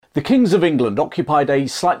The kings of England occupied a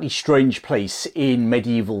slightly strange place in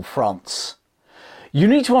medieval France. You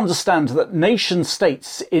need to understand that nation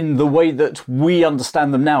states, in the way that we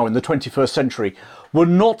understand them now in the 21st century, were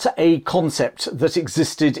not a concept that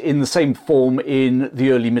existed in the same form in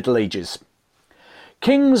the early Middle Ages.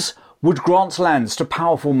 Kings would grant lands to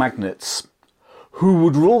powerful magnates, who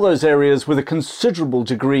would rule those areas with a considerable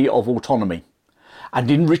degree of autonomy.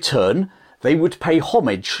 And in return, they would pay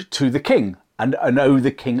homage to the king and owe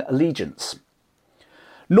the king allegiance.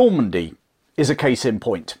 Normandy is a case in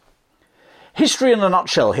point. History in a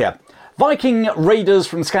nutshell here. Viking raiders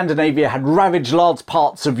from Scandinavia had ravaged large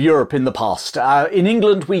parts of Europe in the past. In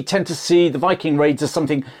England, we tend to see the Viking raids as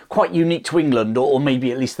something quite unique to England, or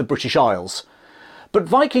maybe at least the British Isles. But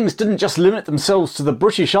Vikings didn't just limit themselves to the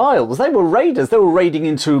British Isles. They were raiders. They were raiding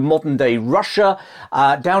into modern-day Russia,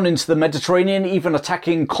 down into the Mediterranean, even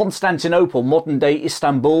attacking Constantinople, modern-day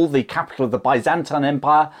Istanbul, the capital of the Byzantine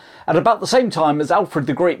Empire, at about the same time as Alfred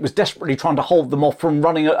the Great was desperately trying to hold them off from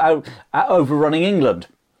overrunning England.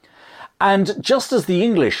 And just as the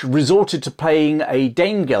English resorted to paying a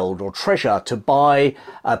Danegeld or treasure to buy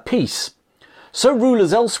peace, so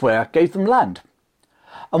rulers elsewhere gave them land.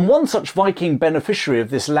 And one such Viking beneficiary of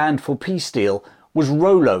this land for peace deal was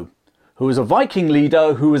Rollo, who was a Viking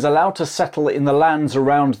leader who was allowed to settle in the lands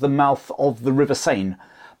around the mouth of the River Seine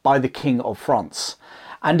by the King of France.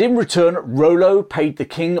 And in return, Rollo paid the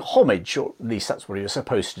king homage, or at least that's what he was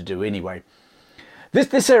supposed to do anyway.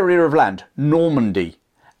 This area of land, Normandy,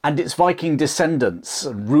 and its Viking descendants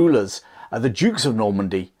and rulers, the Dukes of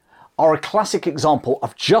Normandy, are a classic example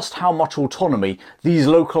of just how much autonomy these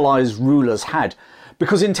localised rulers had.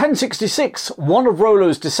 Because in 1066, one of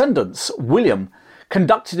Rollo's descendants, William,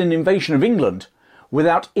 conducted an invasion of England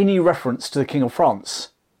without any reference to the King of France.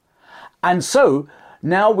 And so,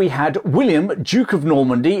 now we had William, Duke of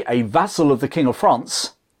Normandy, a vassal of the King of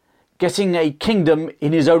France, getting a kingdom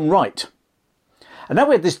in his own right. And now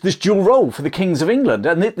we had this dual role for the kings of England,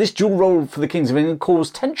 and this dual role for the kings of England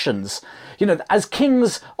caused tensions. You know, as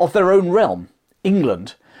kings of their own realm,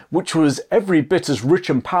 England, which was every bit as rich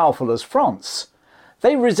and powerful as France,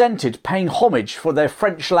 they resented paying homage for their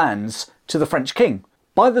French lands to the French king.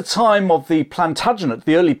 By the time of the Plantagenet,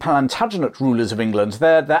 the early Plantagenet rulers of England,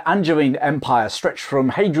 their Angevin empire stretched from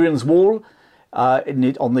Hadrian's Wall on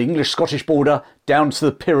the English-Scottish border down to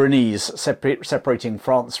the Pyrenees, separating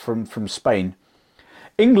France from Spain.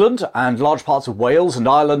 England and large parts of Wales and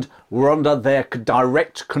Ireland were under their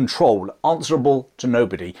direct control, answerable to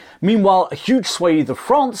nobody. Meanwhile, a huge swathe of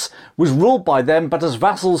France was ruled by them, but as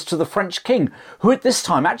vassals to the French king, who at this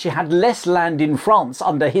time actually had less land in France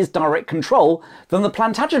under his direct control than the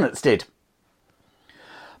Plantagenets did.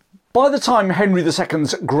 By the time Henry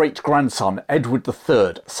II's great-grandson, Edward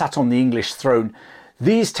III, sat on the English throne,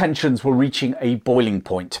 these tensions were reaching a boiling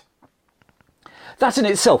point. That in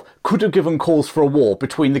itself could have given cause for a war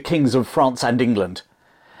between the kings of France and England.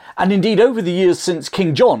 And indeed, over the years since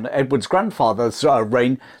King John, Edward's grandfather's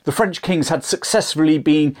reign, the French kings had successfully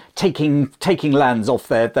been taking lands off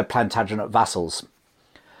their Plantagenet vassals.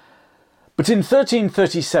 But in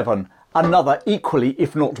 1337, another equally,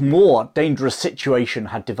 if not more, dangerous situation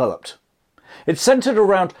had developed. It centred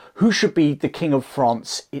around who should be the King of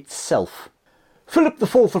France itself. Philip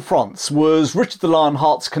IV of France was Richard the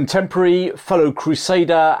Lionheart's contemporary, fellow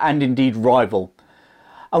crusader and indeed rival.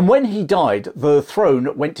 And when he died, the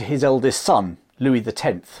throne went to his eldest son, Louis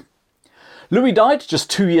X. Louis died just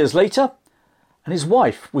 2 years later, and his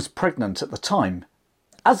wife was pregnant at the time.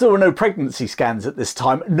 As there were no pregnancy scans at this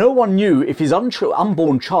time, no one knew if his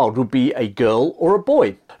unborn child would be a girl or a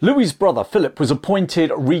boy. Louis's brother Philip was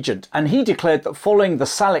appointed regent, and he declared that following the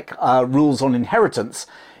Salic rules on inheritance,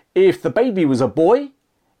 if the baby was a boy,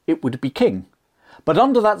 it would be king. But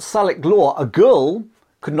under that Salic law, a girl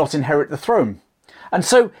could not inherit the throne. And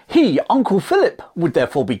so he, Uncle Philip, would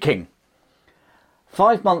therefore be king.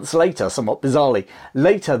 5 months later, somewhat bizarrely,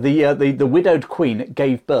 the widowed queen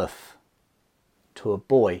gave birth to a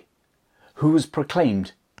boy who was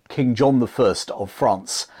proclaimed King John I of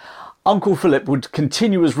France. Uncle Philip would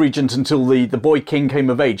continue as regent until the boy king came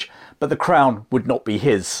of age, but the crown would not be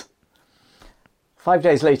his. 5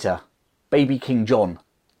 days later, baby King John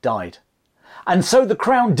died. And so the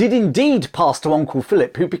crown did indeed pass to Uncle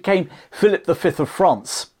Philip, who became Philip V of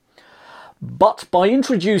France. But by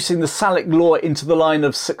introducing the Salic law into the line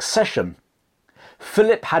of succession,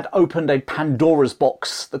 Philip had opened a Pandora's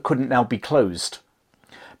box that couldn't now be closed.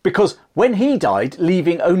 Because when he died,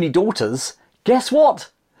 leaving only daughters, guess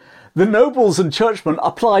what? The nobles and churchmen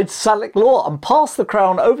applied Salic law and passed the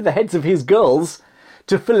crown over the heads of his girls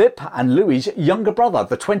to Philip and Louis's younger brother,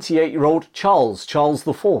 the 28-year-old Charles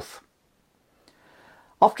IV.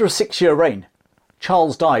 After a 6-year reign,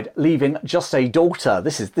 Charles died, leaving just a daughter.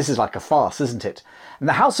 This is like a farce, isn't it? And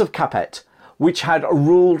the House of Capet, which had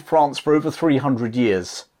ruled France for over 300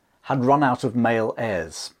 years, had run out of male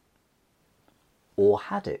heirs. Or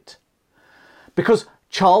had it? Because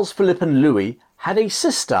Charles, Philip and Louis had a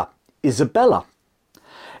sister, Isabella.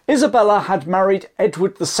 Isabella had married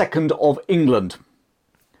Edward II of England.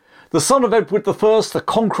 The son of Edward I, the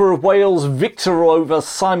conqueror of Wales, victor over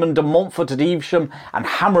Simon de Montfort at Evesham and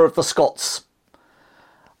Hammer of the Scots.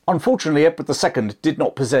 Unfortunately, Edward II did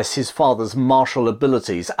not possess his father's martial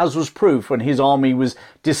abilities, as was proved when his army was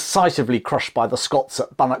decisively crushed by the Scots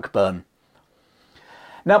at Bannockburn.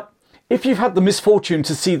 Now, if you've had the misfortune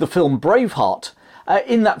to see the film Braveheart,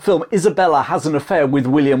 in that film Isabella has an affair with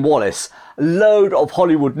William Wallace. A load of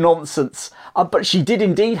Hollywood nonsense, but she did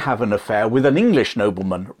indeed have an affair with an English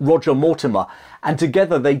nobleman, Roger Mortimer, and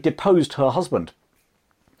together they deposed her husband.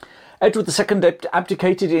 Edward II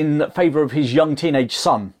abdicated in favour of his young teenage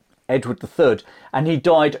son, Edward III, and he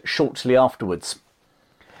died shortly afterwards.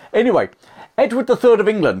 Anyway, Edward III of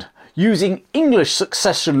England, using English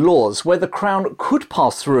succession laws where the crown could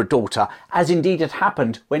pass through a daughter, as indeed had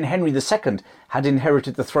happened when Henry II had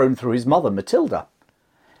inherited the throne through his mother, Matilda,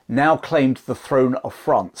 now claimed the throne of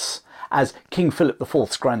France as King Philip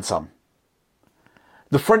IV's grandson.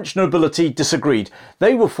 The French nobility disagreed.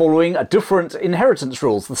 They were following a different inheritance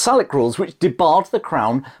rules, the Salic rules, which debarred the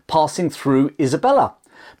crown passing through Isabella,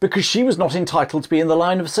 because she was not entitled to be in the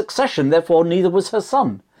line of succession, therefore neither was her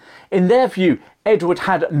son. In their view, Edward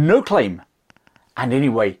had no claim. And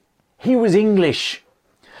anyway, he was English.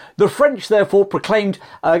 The French therefore proclaimed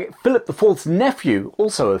Philip IV's nephew,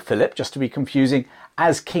 also of Philip, just to be confusing,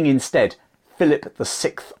 as king instead, Philip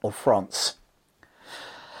VI of France.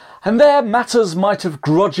 And there matters might have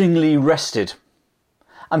grudgingly rested,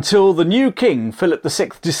 until the new king, Philip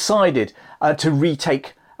VI, decided to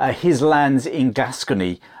retake his lands in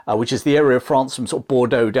Gascony, which is the area of France from sort of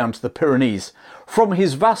Bordeaux down to the Pyrenees, from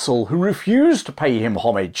his vassal who refused to pay him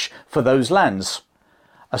homage for those lands,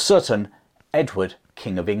 a certain Edward,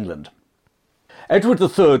 King of England. Edward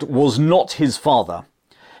III was not his father.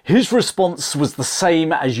 His response was the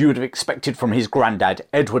same as you would have expected from his granddad,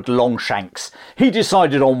 Edward Longshanks. He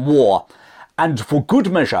decided on war, and for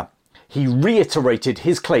good measure, he reiterated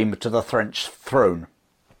his claim to the French throne.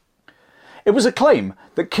 It was a claim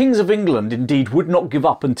that kings of England indeed would not give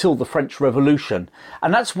up until the French Revolution,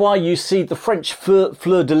 and that's why you see the French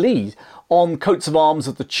fleur-de-lis on coats of arms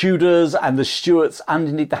of the Tudors and the Stuarts and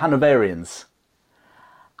indeed the Hanoverians.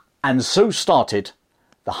 And so started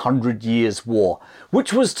the 100 Years' War,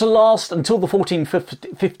 which was to last until the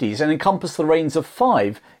 1450s and encompass the reigns of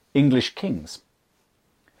 5 English kings.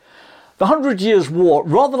 The 100 Years' War,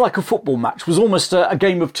 rather like a football match, was almost a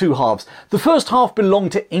game of two halves. The first half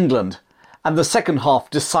belonged to England, and the second half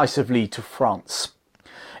decisively to France.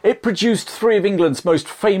 It produced 3 of England's most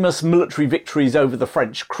famous military victories over the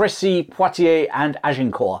French, Crécy, Poitiers and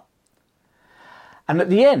Agincourt. And at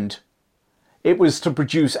the end, it was to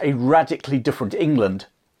produce a radically different England,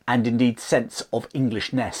 and indeed sense of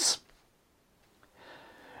Englishness.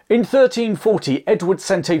 In 1340, Edward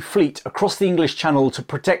sent a fleet across the English Channel to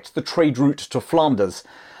protect the trade route to Flanders.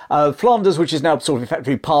 Flanders, which is now sort of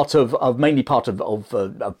effectively mainly part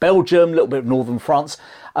of Belgium, a little bit of northern France.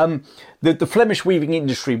 The Flemish weaving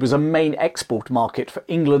industry was a main export market for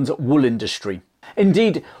England's wool industry.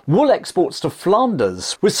 Indeed, wool exports to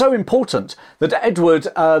Flanders were so important that Edward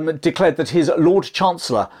declared that his Lord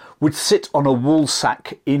Chancellor would sit on a wool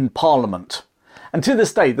sack in Parliament. And to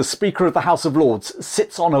this day, the Speaker of the House of Lords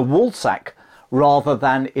sits on a wool sack rather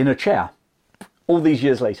than in a chair, all these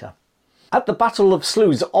years later. At the Battle of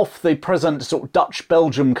Sluys, off the present sort of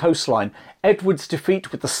Dutch-Belgium coastline, Edward's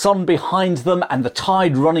defeat, with the sun behind them and the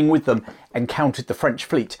tide running with them, encountered the French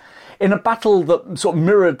fleet. In a battle that sort of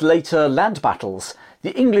mirrored later land battles,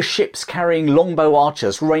 the English ships carrying longbow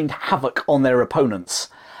archers rained havoc on their opponents.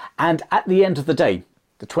 And at the end of the day,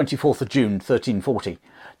 the 24th of June 1340,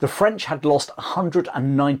 the French had lost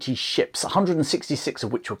 190 ships, 166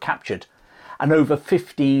 of which were captured, and over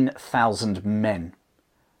 15,000 men.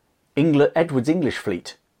 Edward's English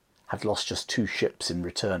fleet had lost just 2 ships in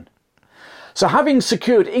return. So having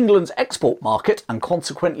secured England's export market and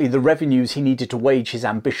consequently the revenues he needed to wage his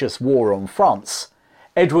ambitious war on France,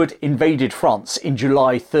 Edward invaded France in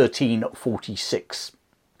July 1346.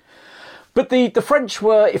 But the French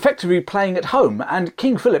were effectively playing at home, and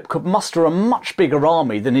King Philip could muster a much bigger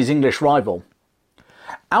army than his English rival.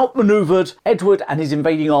 Outmanoeuvred, Edward and his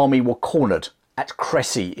invading army were cornered at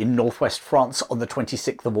Crécy in northwest France on the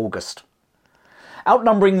 26th of August.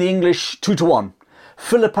 Outnumbering the English 2-1,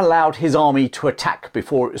 Philip allowed his army to attack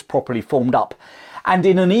before it was properly formed up, and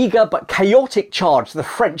in an eager but chaotic charge, the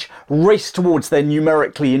French raced towards their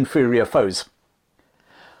numerically inferior foes.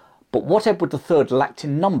 But what Edward III lacked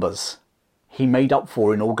in numbers, he made up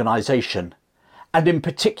for in organisation, and in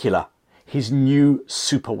particular, his new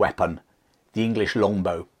superweapon, the English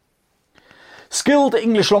longbow. Skilled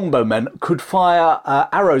English longbowmen could fire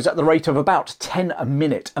arrows at the rate of about 10 a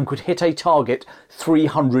minute and could hit a target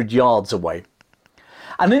 300 yards away.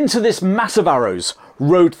 And into this mass of arrows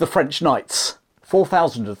rode the French knights.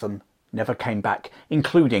 4,000 of them never came back,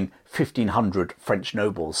 including 1,500 French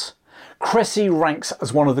nobles. Crécy ranks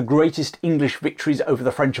as one of the greatest English victories over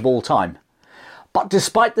the French of all time. But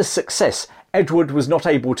despite this success, Edward was not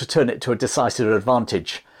able to turn it to a decisive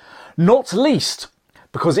advantage. Not least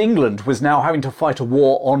because England was now having to fight a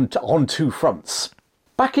war on two fronts.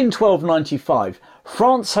 Back in 1295,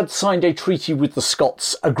 France had signed a treaty with the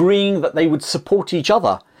Scots, agreeing that they would support each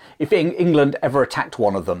other if England ever attacked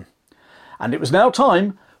one of them. And it was now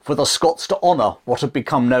time for the Scots to honour what had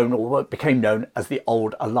become known, or what became known, as the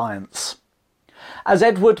Old Alliance. As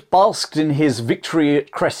Edward basked in his victory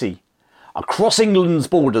at Crécy, across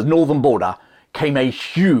England's northern border, came a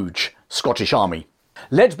huge Scottish army.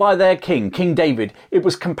 Led by their king, King David, it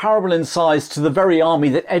was comparable in size to the very army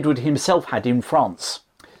that Edward himself had in France.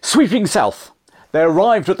 Sweeping south, they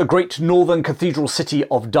arrived at the great northern cathedral city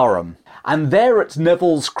of Durham, and there at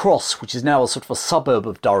Neville's Cross, which is now a sort of a suburb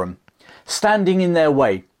of Durham, standing in their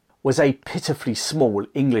way was a pitifully small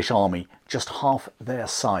English army, just half their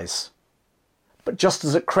size. But just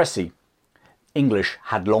as at Crécy, English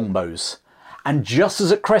had longbows, and just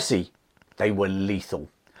as at Crécy, they were lethal.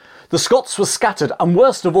 The Scots were scattered, and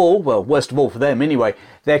worst of all for them anyway,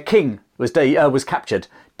 their king was captured.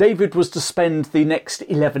 David was to spend the next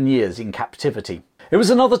 11 years in captivity. It was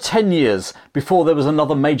another 10 years before there was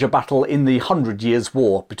another major battle in the 100 Years'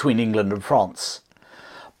 War between England and France.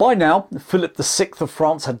 By now, Philip VI of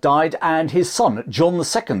France had died, and his son, John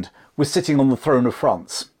II, was sitting on the throne of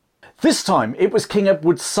France. This time, it was King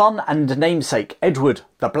Edward's son and namesake, Edward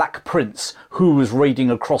the Black Prince, who was raiding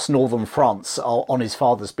across northern France on his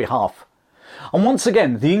father's behalf. And once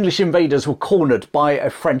again, the English invaders were cornered by a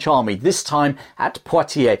French army, this time at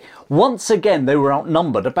Poitiers. Once again, they were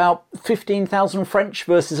outnumbered, about 15,000 French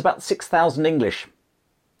versus about 6,000 English.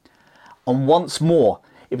 And once more,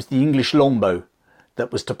 it was the English longbow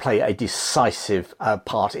that was to play a decisive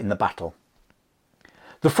part in the battle.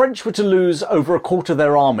 The French were to lose over a quarter of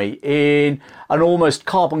their army in an almost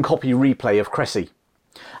carbon copy replay of Crécy.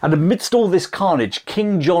 And amidst all this carnage,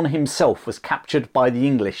 King John himself was captured by the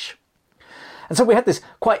English. And so we had this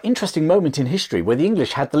quite interesting moment in history where the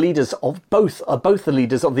English had the leaders of both the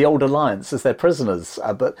leaders of the Old Alliance as their prisoners,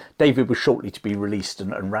 but David was shortly to be released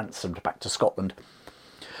and ransomed back to Scotland.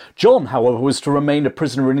 John, however, was to remain a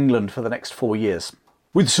prisoner in England for the next 4 years.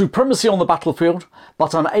 With supremacy on the battlefield,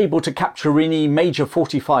 but unable to capture any major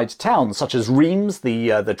fortified towns such as Reims,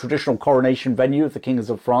 the traditional coronation venue of the kings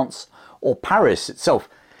of France, or Paris itself,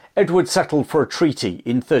 Edward settled for a treaty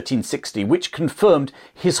in 1360 which confirmed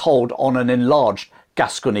his hold on an enlarged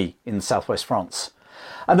Gascony in southwest France.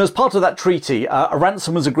 And as part of that treaty, a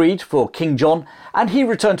ransom was agreed for King John, and he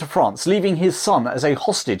returned to France, leaving his son as a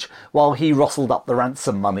hostage while he rustled up the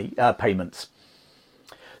ransom money payments.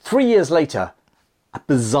 3 years later, a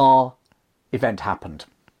bizarre event happened.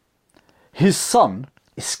 His son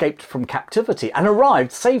escaped from captivity and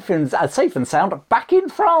arrived safe and sound back in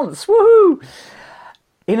France. Woohoo!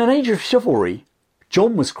 In an age of chivalry,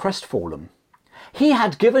 John was crestfallen. He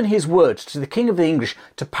had given his word to the King of the English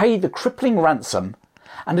to pay the crippling ransom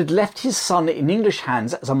and had left his son in English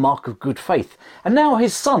hands as a mark of good faith. And now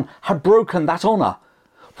his son had broken that honour.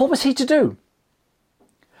 What was he to do?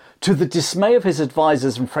 To the dismay of his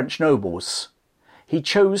advisers and French nobles, he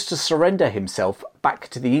chose to surrender himself back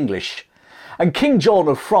to the English. And King John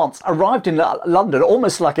of France arrived in London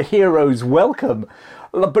almost like a hero's welcome.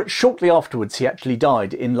 But shortly afterwards, he actually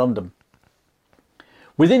died in London.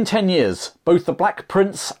 Within 10 years, both the Black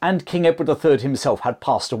Prince and King Edward III himself had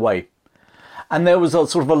passed away. And there was a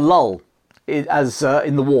sort of a lull in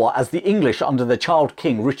the war as the English, under their child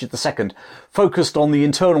king Richard II, focused on the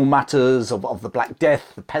internal matters of the Black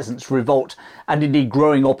Death, the Peasants' Revolt, and indeed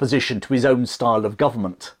growing opposition to his own style of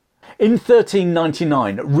government. In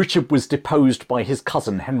 1399, Richard was deposed by his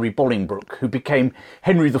cousin Henry Bolingbroke, who became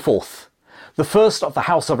Henry IV, the first of the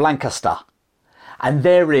House of Lancaster, and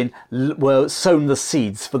therein were sown the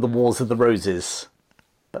seeds for the Wars of the Roses.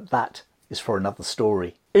 But that is for another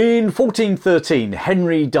story. In 1413,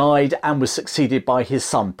 Henry died and was succeeded by his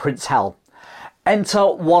son, Prince Hal. Enter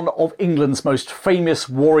one of England's most famous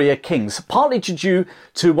warrior kings, partly due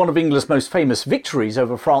to one of England's most famous victories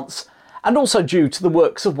over France, and also due to the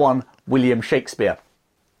works of one William Shakespeare.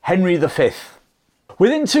 Henry V.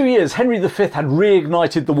 Within 2 years, Henry V had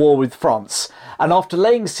reignited the war with France, and after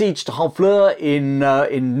laying siege to Harfleur in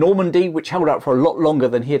Normandy, which held out for a lot longer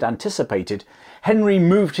than he had anticipated, Henry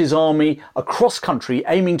moved his army across country,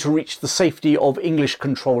 aiming to reach the safety of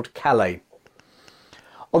English-controlled Calais.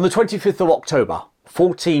 On the 25th of October,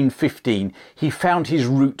 1415, he found his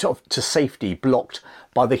route to safety blocked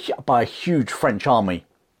by a huge French army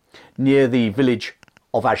near the village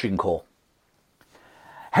of Agincourt.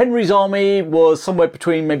 Henry's army was somewhere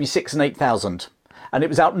between maybe 6,000 and 8,000, and it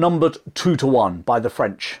was outnumbered 2-1 by the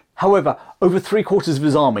French. However, over 3/4 of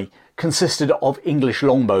his army consisted of English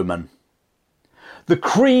longbowmen. The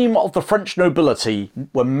cream of the French nobility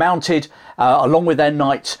were mounted, along with their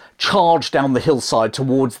knights, charged down the hillside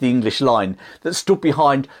towards the English line that stood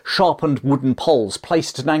behind sharpened wooden poles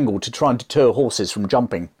placed at an angle to try and deter horses from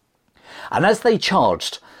jumping. And as they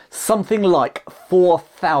charged, something like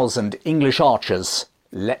 4,000 English archers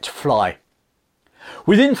let fly.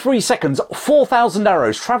 Within 3 seconds, 4,000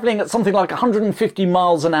 arrows, travelling at something like 150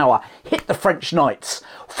 miles an hour, hit the French knights.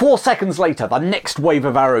 4 seconds later, the next wave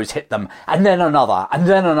of arrows hit them, and then another, and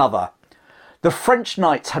then another. The French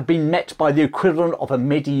knights had been met by the equivalent of a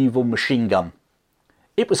medieval machine gun.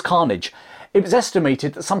 It was carnage. It was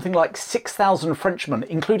estimated that something like 6,000 Frenchmen,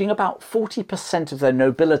 including about 40% of their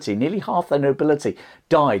nobility, nearly half their nobility,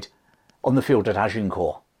 died on the field at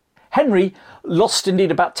Agincourt. Henry lost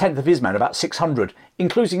indeed about 1/10 of his men, about 600,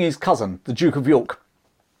 including his cousin, the Duke of York.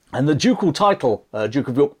 And the ducal title, Duke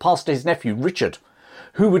of York, passed to his nephew, Richard,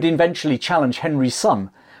 who would eventually challenge Henry's son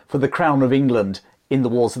for the crown of England in the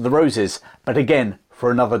Wars of the Roses, but again, for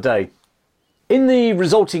another day. In the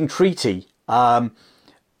resulting treaty,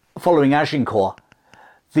 following Agincourt,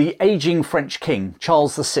 the ageing French king,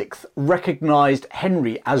 Charles VI, recognised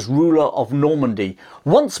Henry as ruler of Normandy.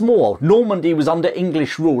 Once more, Normandy was under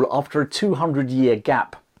English rule after a 200-year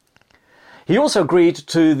gap. He also agreed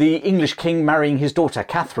to the English king marrying his daughter,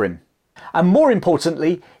 Catherine. And more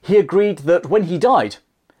importantly, he agreed that when he died,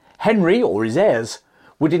 Henry, or his heirs,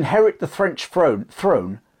 would inherit the French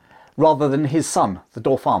throne rather than his son, the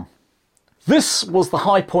Dauphin. This was the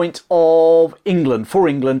high point of England, for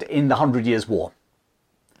England, in the 100 Years' War.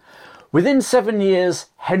 Within 7 years,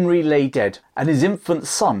 Henry lay dead, and his infant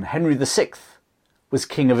son, Henry VI, was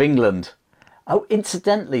King of England. Oh,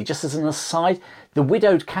 incidentally, just as an aside, the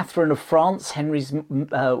widowed Catherine of France, Henry's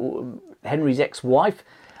ex-wife,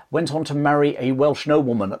 went on to marry a Welsh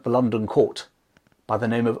nobleman at the London court by the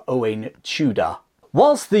name of Owain Tudor.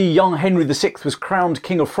 Whilst the young Henry VI was crowned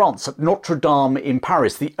King of France at Notre Dame in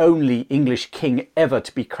Paris, the only English king ever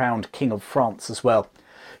to be crowned King of France as well,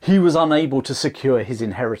 he was unable to secure his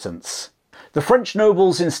inheritance. The French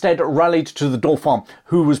nobles instead rallied to the Dauphin,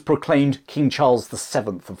 who was proclaimed King Charles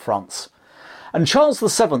VII of France. And Charles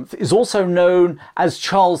VII is also known as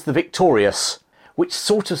Charles the Victorious, which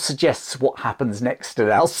sort of suggests what happens next in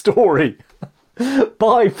our story.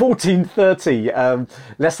 By 1430,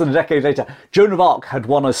 less than a decade later, Joan of Arc had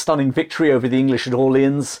won a stunning victory over the English at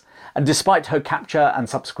Orleans, and despite her capture and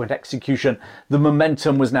subsequent execution, the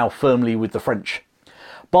momentum was now firmly with the French.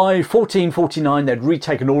 By 1449, they'd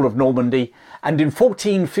retaken all of Normandy, and in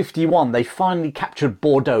 1451, they finally captured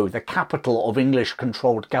Bordeaux, the capital of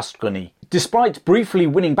English-controlled Gascony. Despite briefly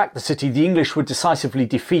winning back the city, the English were decisively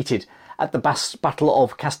defeated at the Battle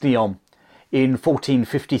of Castillon in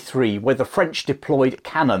 1453, where the French deployed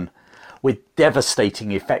cannon with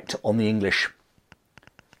devastating effect on the English.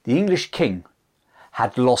 The English king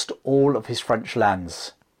had lost all of his French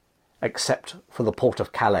lands, except for the port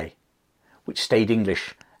of Calais, which stayed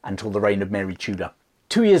English until the reign of Mary Tudor.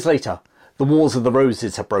 2 years later, the Wars of the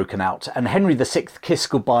Roses had broken out, and Henry VI kissed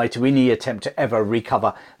goodbye to any attempt to ever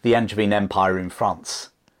recover the Angevin Empire in France.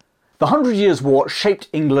 The 100 Years' War shaped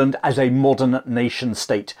England as a modern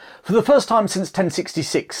nation-state. For the first time since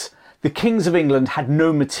 1066, the kings of England had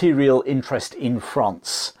no material interest in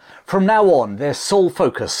France. From now on, their sole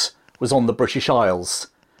focus was on the British Isles.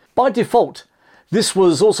 By default, this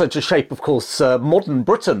was also to shape, of course, modern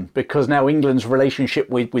Britain, because now England's relationship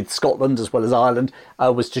with Scotland as well as Ireland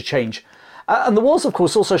was to change. And the wars, of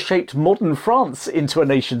course, also shaped modern France into a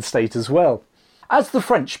nation-state as well. As the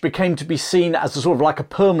French became to be seen as a sort of like a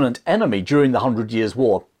permanent enemy during the 100 Years'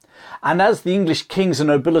 War, and as the English kings and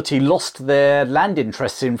nobility lost their land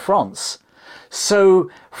interests in France,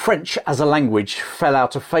 so French as a language fell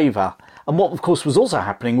out of favour. And what, of course, was also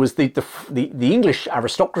happening was the English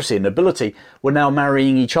aristocracy and nobility were now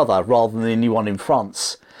marrying each other rather than anyone in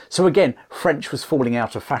France. So again, French was falling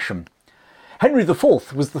out of fashion. Henry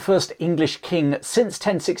IV was the first English king since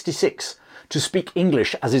 1066 to speak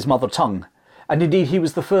English as his mother tongue. And indeed, he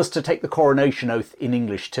was the first to take the coronation oath in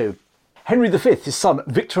English too. Henry V, his son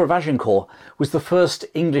Victor of Agincourt, was the first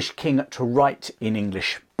English king to write in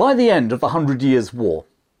English. By the end of the 100 Years' War,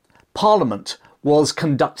 Parliament was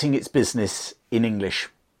conducting its business in English.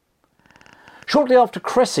 Shortly after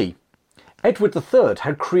Crécy, Edward III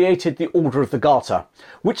had created the Order of the Garter,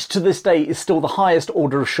 which to this day is still the highest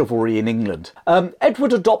order of chivalry in England.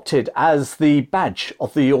 Edward adopted as the badge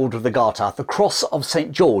of the Order of the Garter the Cross of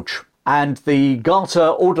St. George, and the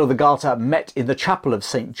Order of the Garter met in the Chapel of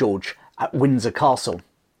St. George at Windsor Castle.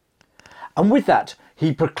 And with that,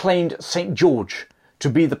 he proclaimed St. George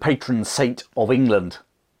to be the patron saint of England.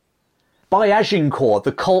 By Agincourt,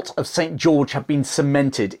 the cult of St. George had been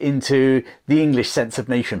cemented into the English sense of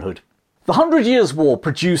nationhood. The 100 Years' War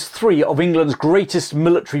produced 3 of England's greatest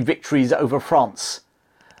military victories over France.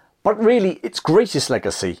 But really, its greatest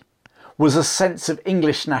legacy was a sense of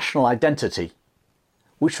English national identity,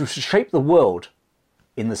 which was to shape the world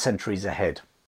in the centuries ahead.